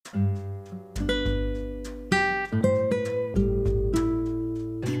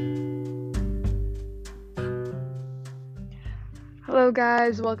Hello,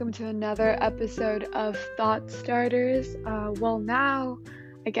 guys. Welcome to another episode of Thought Starters. Now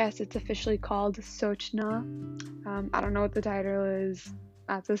I guess it's officially called Sochna. I don't know what the title is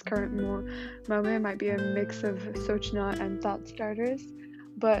at this current moment. It might be a mix of Sochna and Thought Starters,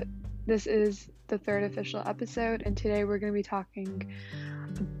 but this is the third official episode, and today we're going to be talking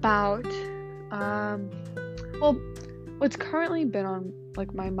about what's currently been on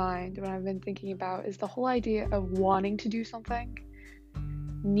my mind, what I've been thinking about is the whole idea of wanting to do something,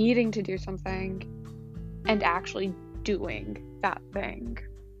 needing to do something, and actually doing that thing.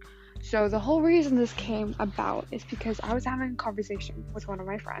 So the whole reason this came about is because I was having a conversation with one of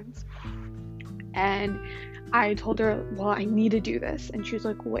my friends, and I told her, well, I need to do this, and she was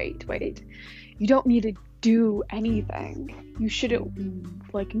like, wait, you don't need to do anything. You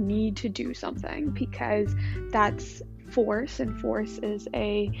shouldn't need to do something, because that's force, and force is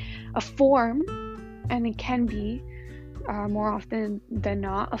a form, and it can be more often than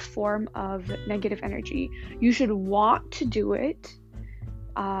not a form of negative energy. You should want to do it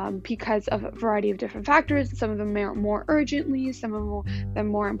because of a variety of different factors. Some of them more urgently, some of them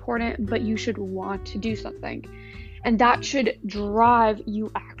more important, but you should want to do something, and that should drive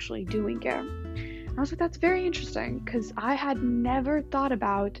you actually doing it. And I was like, that's very interesting, because I had never thought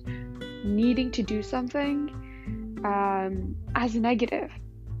about needing to do something as a negative.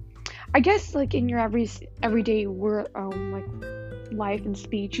 I guess in your everyday life and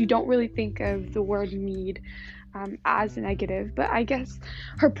speech, you don't really think of the word need as a negative, but I guess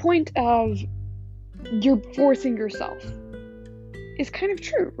her point of you're forcing yourself is kind of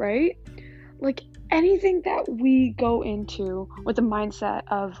true, right? Anything that we go into with the mindset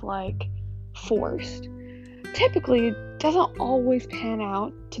of forced typically doesn't always pan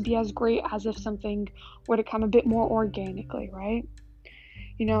out to be as great as if something were to come a bit more organically, right?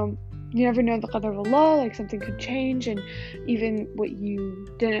 You never know the qadr of Allah, something could change, and even what you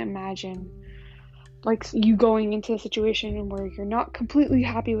didn't imagine, you going into a situation where you're not completely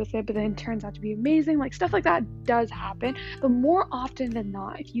happy with it, but then it turns out to be amazing, stuff like that does happen. But more often than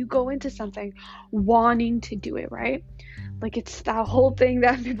not, if you go into something wanting to do it, right? It's that whole thing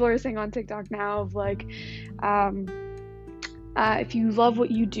that people are saying on TikTok now of if you love what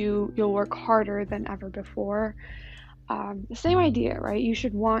you do, you'll work harder than ever before. The same idea, right? You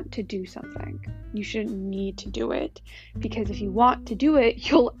should want to do something. You shouldn't need to do it, because if you want to do it,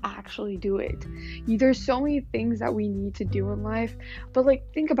 you'll actually do it. There's so many things that we need to do in life, but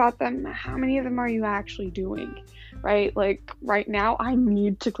think about them. How many of them are you actually doing, right? Right now, I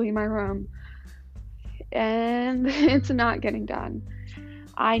need to clean my room, and it's not getting done.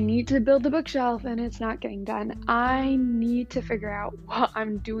 I need to build a bookshelf, and it's not getting done. I need to figure out what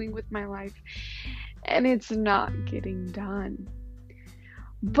I'm doing with my life, and it's not getting done.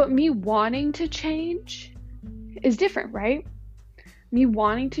 But me wanting to change is different, right? Me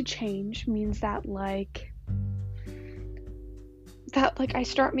wanting to change means that I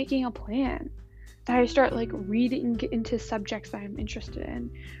start making a plan, that I start reading into subjects that I'm interested in,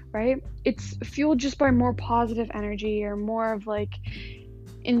 right? It's fueled just by more positive energy, or more of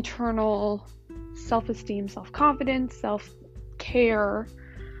internal self-esteem, self-confidence, self-care,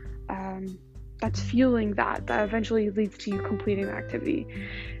 that's fueling that eventually leads to you completing the activity.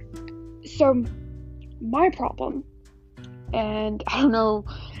 So my problem, and I don't know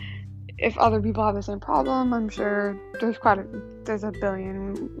if other people have the same problem, I'm sure there's a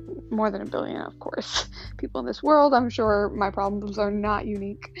billion, more than a billion, of course, people in this world. I'm sure my problems are not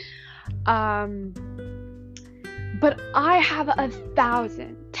unique. But I have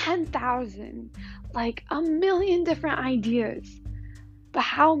 1,000, 10,000, a million different ideas. But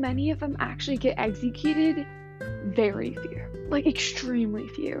how many of them actually get executed? Very few. Extremely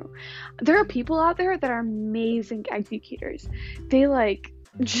few. There are people out there that are amazing executors. They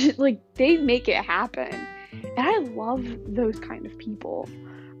they make it happen. And I love those kind of people,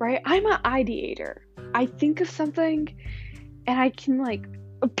 right? I'm an ideator. I think of something and I can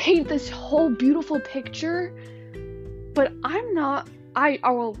paint this whole beautiful picture, but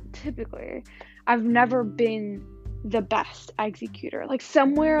typically, I've never been the best executor.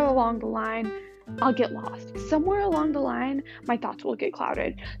 Somewhere along the line, I'll get lost. Somewhere along the line, my thoughts will get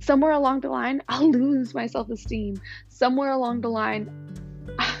clouded. Somewhere along the line, I'll lose my self-esteem. Somewhere along the line,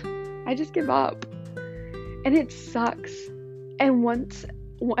 I just give up. And it sucks. And it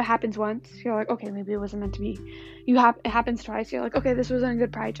happens once, you're like, okay, maybe it wasn't meant to be. It happens twice, you're like, okay, this wasn't a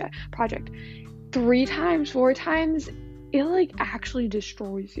good project. 3 times, 4 times, it actually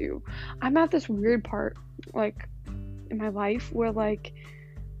destroys you. I'm at this weird part in my life where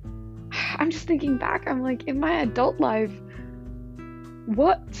I'm just thinking back, in my adult life,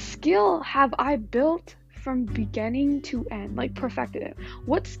 what skill have I built from beginning to end, like perfected it.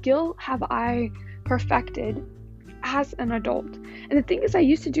 What skill have I perfected as an adult? And the thing is, I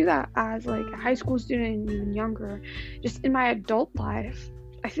used to do that as like a high school student and even younger. Just in my adult life,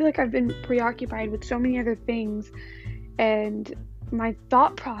 I feel like I've been preoccupied with so many other things, and my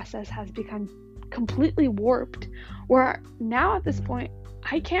thought process has become completely warped, where now at this point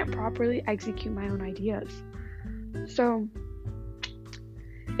I can't properly execute my own ideas. So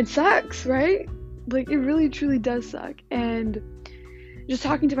it sucks, right? Like, it really truly does suck. And just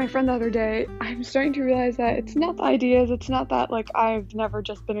talking to my friend the other day, I'm starting to realize that it's not the ideas, it's not that like I've never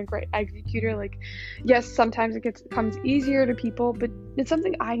just been a great executor. Like, yes, sometimes it comes easier to people, but it's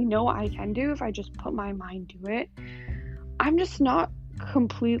something I know I can do if I just put my mind to it. I'm just not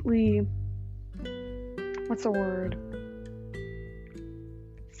completely, what's the word?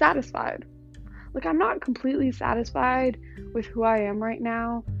 Satisfied. Like, I'm not completely satisfied with who I am right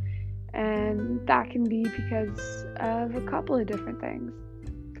now, and that can be because of a couple of different things.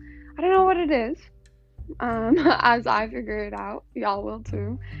 I don't know what it is. As I figure it out, y'all will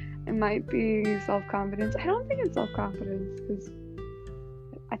too. It might be self-confidence. I don't think it's self-confidence, because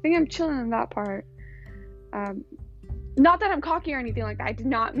I think I'm chilling in that part. Not that I'm cocky or anything like that. I did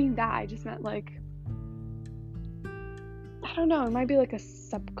not mean that. I just meant like, I don't know, it might be like a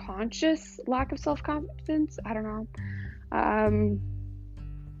subconscious lack of self-confidence. I don't know.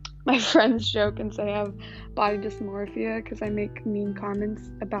 My friends joke and say I have body dysmorphia because I make mean comments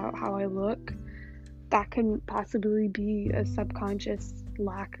about how I look. That could possibly be a subconscious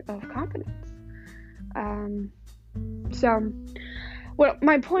lack of confidence. So what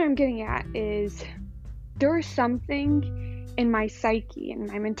my point I'm getting at is, there is something in my psyche and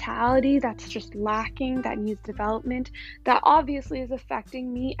my mentality that's just lacking, that needs development, that obviously is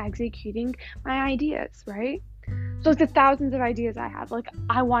affecting me executing my ideas, right? So the thousands of ideas I have, like,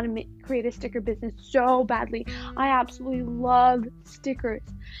 I want to create a sticker business so badly. I absolutely love stickers.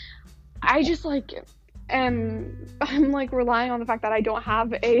 I just like, I'm like relying on the fact that I don't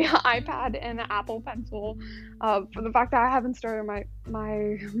have a iPad and an Apple Pencil, for the fact that I haven't started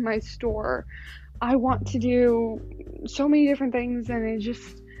my store. I want to do so many different things, and it's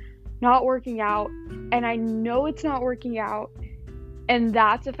just not working out, and I know it's not working out, and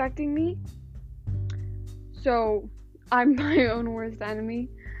that's affecting me. So I'm my own worst enemy.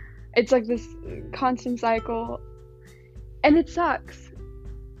 It's like this constant cycle, and it sucks.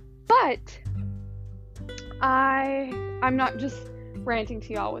 But I'm not just ranting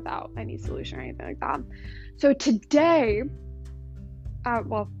to y'all without any solution or anything like that. So today,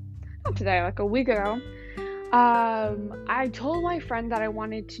 well, not today, like a week ago, I told my friend that I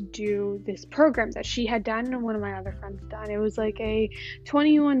wanted to do this program that she had done and one of my other friends done. It was like a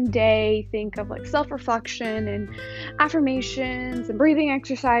 21-day think of like self-reflection and affirmations and breathing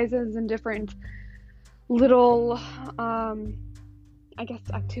exercises and different little, I guess,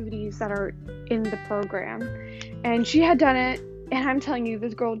 activities that are in the program. And she had done it, and I'm telling you,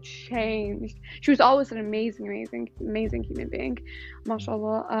 this girl changed. She was always an amazing human being.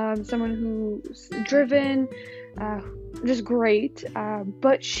 Mashallah. Someone who's driven, just great.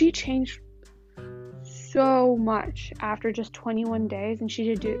 But she changed so much after just 21 days, and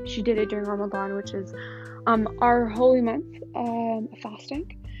she did it during Ramadan, which is our holy month of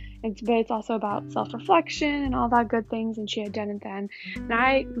fasting. But it's also about self-reflection and all that good things, and she had done it then. And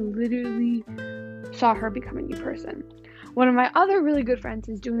I literally saw her become a new person. One of my other really good friends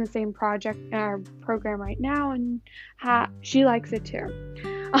is doing the same project in our program right now, and she likes it too.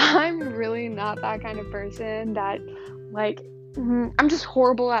 I'm really not that kind of person that, like, I'm just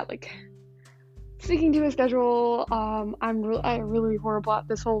horrible at, like, sticking to a schedule. I'm really horrible at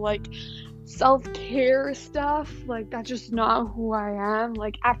this whole, like, self-care stuff. Like, that's just not who I am.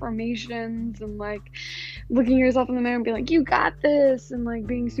 Like, affirmations and, like, looking yourself in the mirror and being like, you got this, and, like,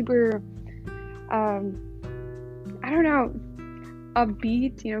 being super, I don't know,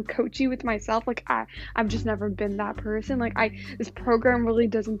 upbeat, coachy with myself. Like, I've just never been that person. Like, this program really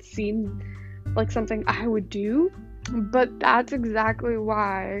doesn't seem like something I would do, but that's exactly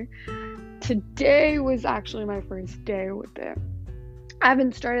why today was actually my first day with it. I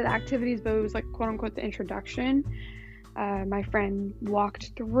haven't started the activities, but it was like, quote unquote, the introduction. My friend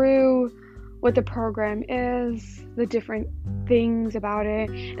walked through what the program is, the different things about it,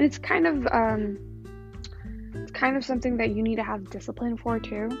 and it's kind of something that you need to have discipline for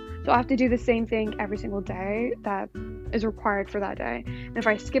too. So I have to do the same thing every single day that is required for that day. And if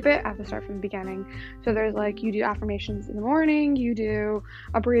I skip it, I have to start from the beginning. So there's like, you do affirmations in the morning, you do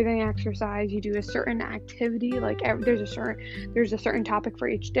a breathing exercise, you do a certain activity, like there's a certain topic for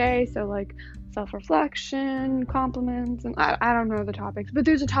each day. So like self-reflection, compliments, and I don't know the topics, but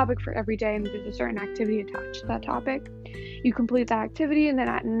there's a topic for every day, and there's a certain activity attached to that topic. You complete that activity, and then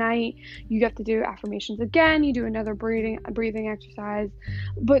at night you have to do affirmations again, you do another breathing exercise.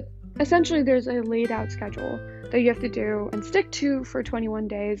 But essentially there's a laid out schedule that you have to do and stick to for 21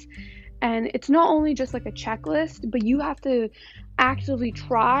 days. And it's not only just like a checklist, but you have to actively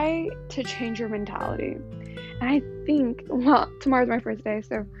try to change your mentality. And I think, well, tomorrow's my first day,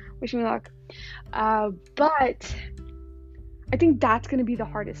 so wish me luck. But I think that's going to be the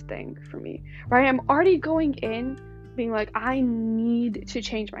hardest thing for me, right? I'm already going in being like, I need to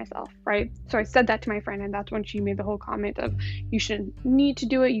change myself, right? So I said that to my friend, and that's when she made the whole comment of, you shouldn't need to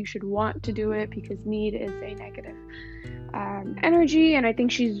do it, you should want to do it, because need is a negative energy. And I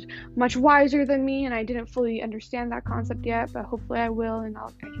think she's much wiser than me, and I didn't fully understand that concept yet, but hopefully I will, and I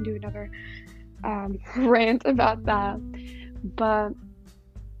can do another rant about that. But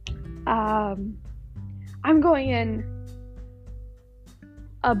I'm going in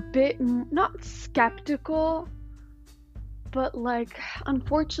a bit not skeptical, but like,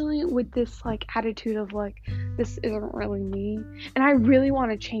 unfortunately, with this like attitude of like, this isn't really me, and I really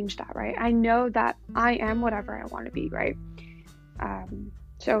want to change that, right? I know that I am whatever I want to be, right?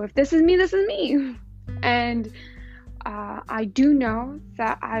 So if this is me, this is me. And I do know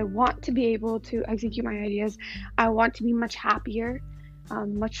that I want to be able to execute my ideas. I want to be much happier,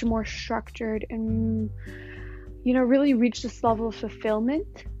 much more structured, and really reach this level of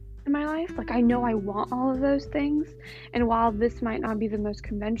fulfillment in my life. Like, I know I want all of those things, and while this might not be the most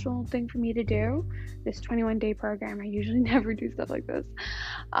conventional thing for me to do, this 21-day program, I usually never do stuff like this.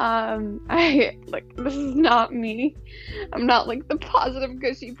 This is not me. I'm not like the positive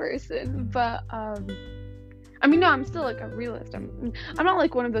gushy person, but no, I'm still like a realist. I'm not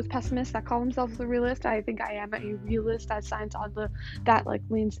like one of those pessimists that call themselves a realist. I think I am a realist, as science that like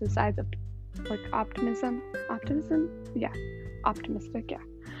leans to the side of like optimism, yeah, optimistic, yeah.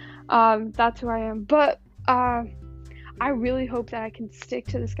 That's who I am. But I really hope that I can stick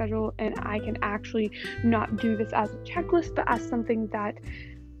to the schedule, and I can actually not do this as a checklist, but as something that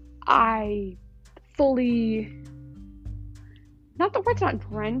I fully, not the word's not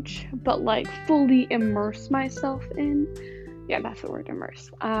drench, but like fully immerse myself in. Yeah, that's the word, immerse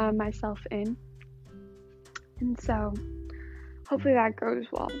myself in. And so hopefully that goes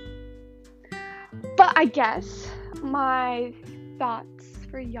well. But I guess my thoughts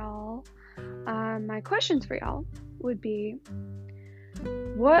for y'all, my questions for y'all would be,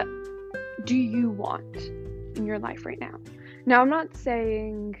 what do you want in your life right now? Now, I'm not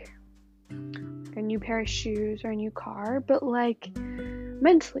saying a new pair of shoes or a new car, but like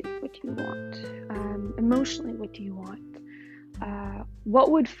mentally, what do you want? Emotionally, what do you want? What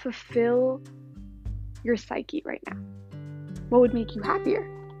would fulfill your psyche right now? What would make you happier?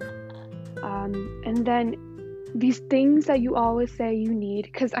 And then these things that you always say you need,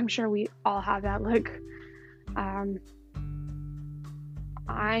 because I'm sure we all have that, like,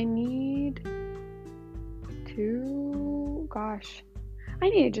 I need to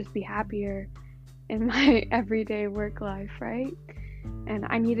just be happier in my everyday work life, right? And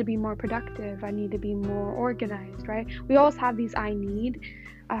I need to be more productive. I need to be more organized, right? We always have these I need.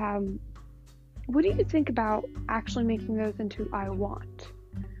 What do you think about actually making those into I want?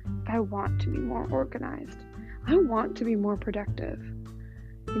 I want to be more organized. I want to be more productive.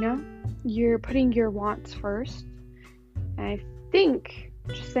 You're putting your wants first. And I think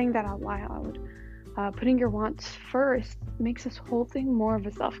just saying that out loud, putting your wants first makes this whole thing more of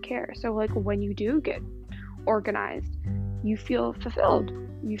a self-care. So like, when you do get organized, you feel fulfilled.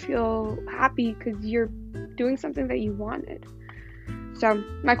 You feel happy because you're doing something that you wanted. So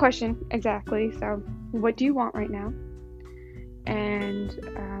my question, exactly. So what do you want right now? And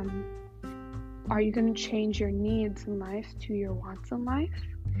are you going to change your needs in life to your wants in life?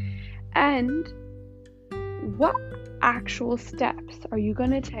 And what actual steps are you going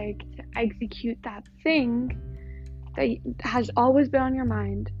to take to execute that thing that has always been on your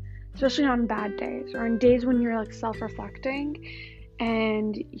mind, especially on bad days or on days when you're like self-reflecting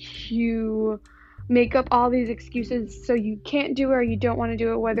and you make up all these excuses so you can't do it or you don't want to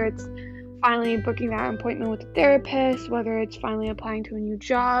do it, whether it's finally booking that appointment with a therapist, whether it's finally applying to a new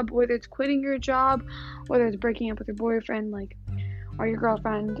job, whether it's quitting your job, whether it's breaking up with your boyfriend, or your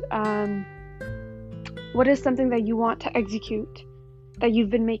girlfriend. What is something that you want to execute that you've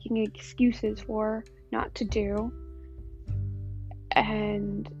been making excuses for not to do?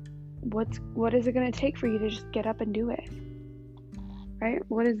 And what is it going to take for you to just get up and do it? Right?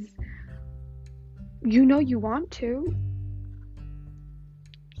 You want to.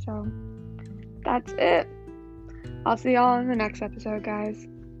 So that's it. I'll see y'all in the next episode, guys.